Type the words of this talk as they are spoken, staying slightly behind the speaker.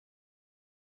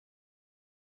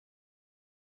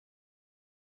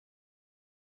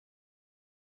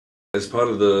As part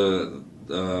of the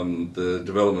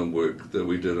development work that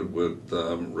we did with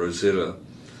Rosetta,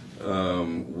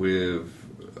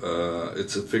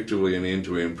 it's effectively an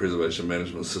end-to-end preservation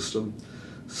management system.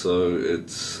 So it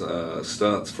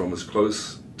starts from as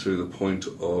close to the point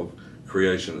of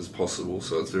creation as possible.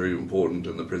 So it's very important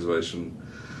in the preservation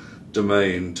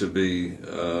domain to be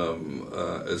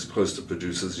as close to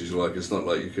producers as you like. It's not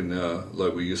like you can now,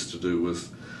 like we used to do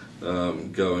with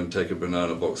go and take a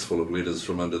banana box full of letters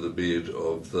from under the bed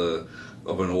of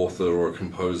an author or a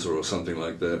composer or something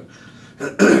like that.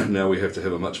 Now we have to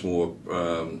have a much more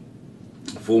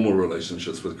formal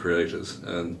relationships with creators,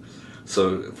 and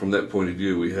so from that point of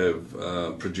view we have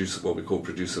what we call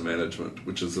producer management,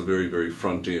 which is the very, very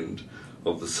front end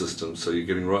of the system. So you're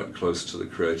getting right close to the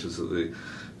creators of the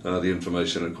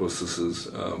information. Of course, this is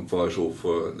vital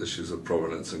for issues of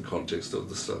provenance and context of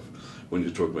the stuff when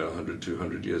you're talking about 100,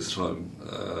 200 years' time.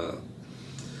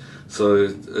 So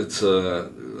it's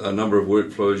a number of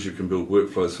workflows. You can build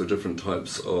workflows for different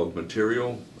types of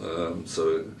material.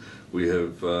 So we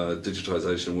have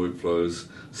digitization workflows,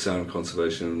 sound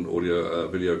conservation, audio,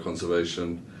 video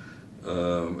conservation,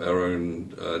 our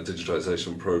own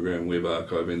digitization program, web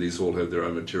archive. These all have their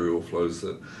own material flows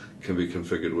that can be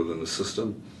configured within the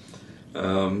system.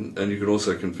 And you can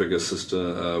also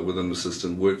configure within the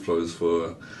system workflows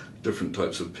for different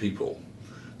types of people.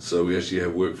 So we actually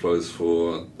have workflows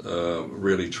for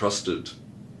really trusted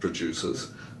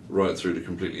producers right through to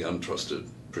completely untrusted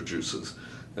producers.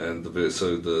 And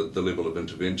so the level of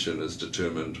intervention is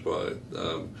determined by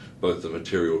both the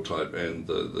material type and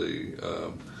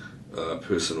the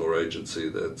person or agency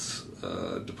that's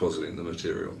depositing the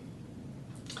material.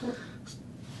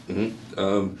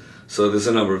 Mm-hmm. So there's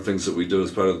a number of things that we do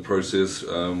as part of the process.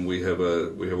 We have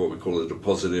what we call a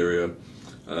deposit area,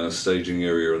 staging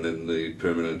area, and then the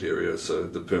permanent area. So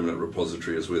the permanent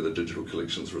repository is where the digital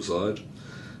collections reside.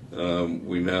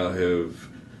 We now have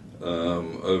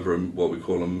over what we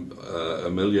call a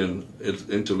million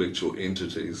intellectual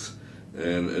entities,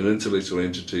 and an intellectual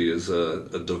entity is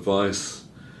a device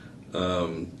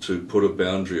to put a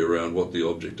boundary around what the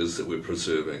object is that we're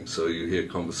preserving. So you hear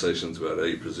conversations about are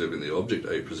you preserving the object,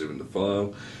 are you preserving the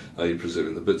file, are you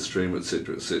preserving the bitstream,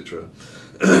 etc., etc.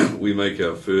 We make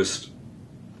our first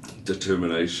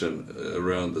determination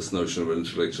around this notion of an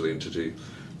intellectual entity,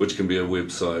 which can be a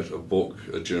website, a book,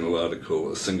 a journal article,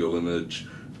 a single image,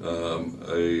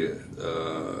 a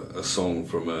song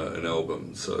from an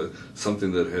album. So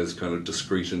something that has kind of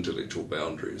discrete intellectual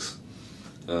boundaries.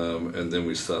 And then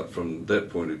we start from that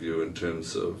point of view in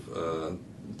terms of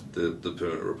the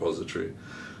permanent repository.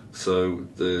 So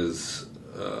there's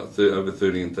over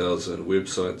 13,000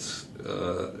 websites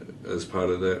as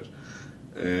part of that,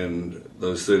 and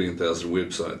those 13,000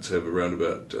 websites have around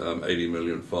about 80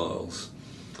 million files.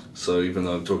 So even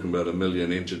though I'm talking about a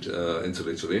million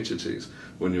intellectual entities,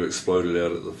 when you explode it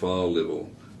out at the file level,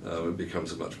 it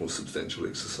becomes a much more substantial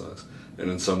exercise. And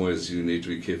in some ways you need to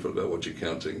be careful about what you're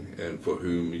counting and for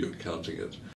whom you're counting it.